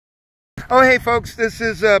Oh, hey folks, this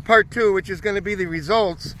is part 2, which is going to be the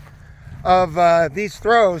results of these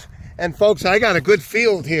throws. And folks, I got a good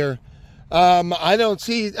field here. I don't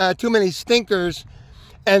see too many stinkers,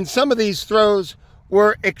 and some of these throws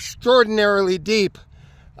were extraordinarily deep.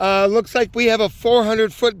 Looks like we have a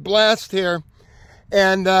 400-foot blast here,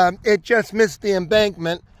 and it just missed the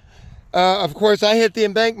embankment. Of course, I hit the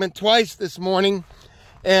embankment twice this morning,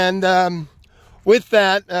 and with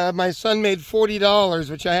that, my son made $40,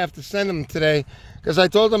 which I have to send him today, because I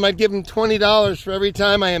told him I'd give him $20 for every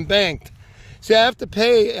time I embanked. See, I have to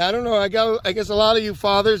pay. I don't know, I guess a lot of you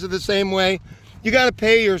fathers are the same way. You got to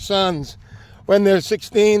pay your sons when they're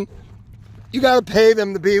 16. You got to pay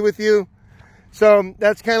them to be with you. So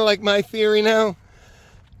that's kind of like my theory now.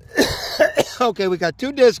 Okay, we got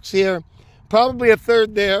 2 discs here, probably a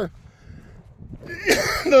third there.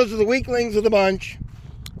 Those are the weaklings of the bunch.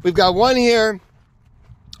 We've got 1 here,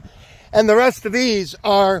 and the rest of these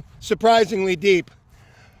are surprisingly deep.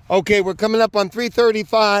 Okay, we're coming up on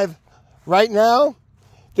 335 right now.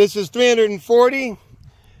 This is 340.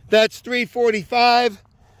 That's 345.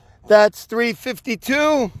 That's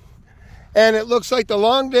 352. And it looks like the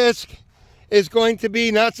long disc is going to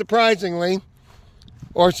be, not surprisingly,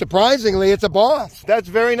 or surprisingly, it's a boss. That's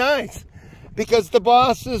very nice, because the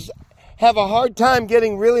bosses have a hard time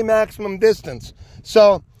getting really maximum distance.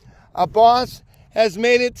 So a boss has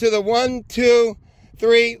made it to the 1, 2,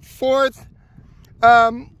 3, 4th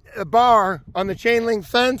bar on the chain link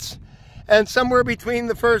fence, and somewhere between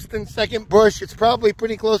the first and second bush. It's probably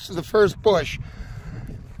pretty close to the first bush.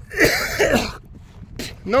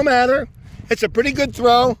 No matter, it's a pretty good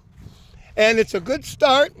throw, and it's a good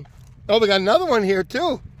start. Oh, we got another one here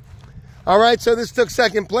too. All right, so this took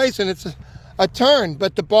second place, and it's a turn,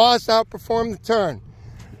 but the boss outperformed the turn.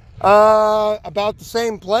 About the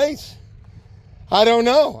same place? I don't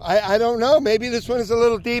know. I don't know. Maybe this one is a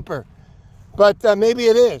little deeper, but maybe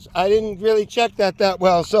it is. I didn't really check that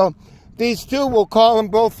well. So these 2, we'll call them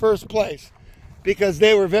both first place, because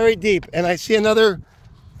they were very deep. And I see another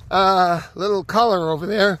little color over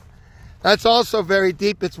there. That's also very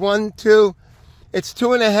deep. It's 1, 2. It's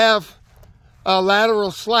 2.5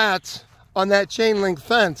 lateral slats on that chain link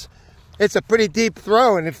fence. It's a pretty deep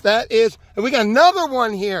throw, and if that is, and we got another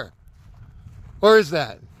one here. Or is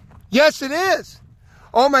that? Yes, it is.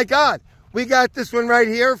 Oh my God, we got this one right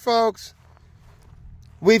here, folks.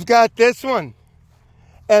 We've got this one,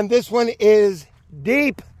 and this one is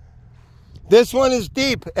deep. This one is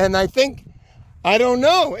deep, and I think, I don't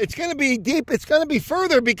know, it's going to be deep. It's going to be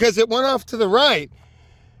further because it went off to the right,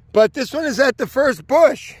 but this one is at the first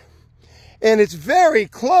bush, and it's very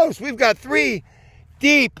close. We've got 3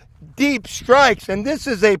 deep strikes, and this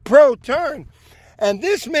is a pro turn, and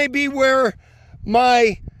this may be where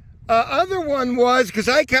my other one was, because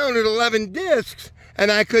I counted 11 discs and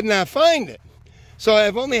I could not find it, so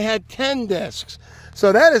I've only had 10 discs.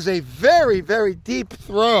 So that is a very, very deep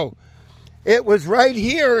throw. It was right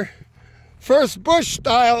here, first bush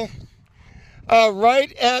style,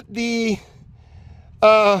 right at the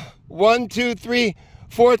 1, 2, 3,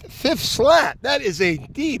 4th, 5th slat. That is a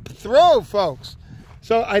deep throw, folks.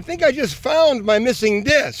 So I think I just found my missing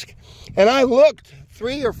disc, and I looked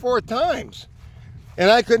 3 or 4 times, and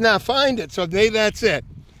I could not find it. So maybe that's it.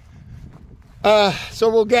 So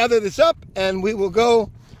we'll gather this up, and we will go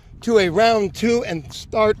to a round 2 and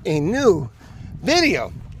start a new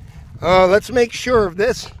video. Let's make sure of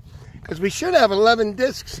this, because we should have 11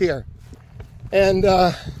 discs here. And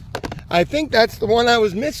I think that's the one I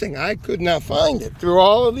was missing. I could not find it through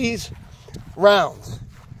all of these rounds.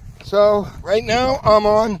 So right now I'm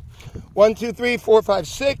on 1, 2, 3, 4, 5,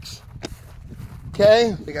 6.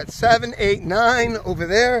 Okay, we got 7, 8, 9 over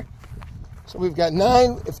there. So we've got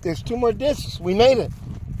 9. If there's 2 more discs, we made it.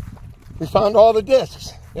 We found all the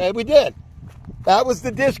discs. Yeah, we did. That was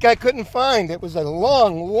the disc I couldn't find. It was a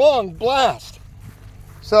long blast.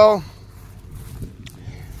 So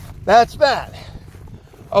that's that.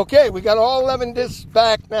 Okay, we got all 11 discs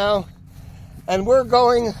back now, and we're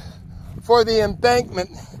going for the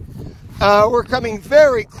embankment. We're coming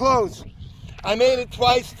very close. I made it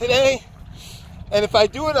twice today, and if I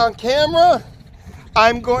do it on camera,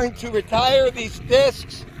 I'm going to retire these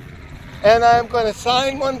discs, and I'm going to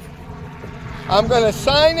sign one. I'm going to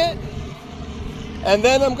sign it, and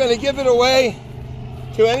then I'm going to give it away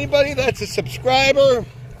to anybody that's a subscriber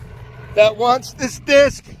that wants this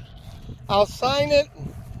disc. I'll sign it,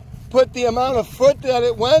 put the amount of foot that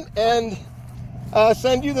it went, and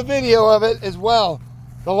send you the video of it as well.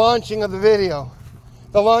 The launching of the video,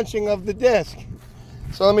 the launching of the disc.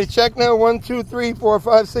 So let me check now. 1, 2, 3, 4,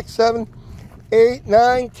 5, 6, 7, 8,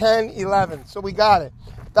 9, 10, 11. So we got it.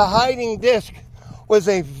 The hiding disc was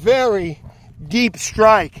a very deep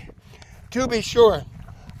strike, to be sure.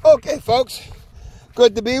 Okay, folks,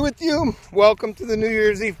 good to be with you. Welcome to the New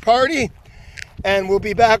Year's Eve party, and we'll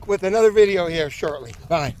be back with another video here shortly.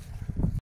 Bye.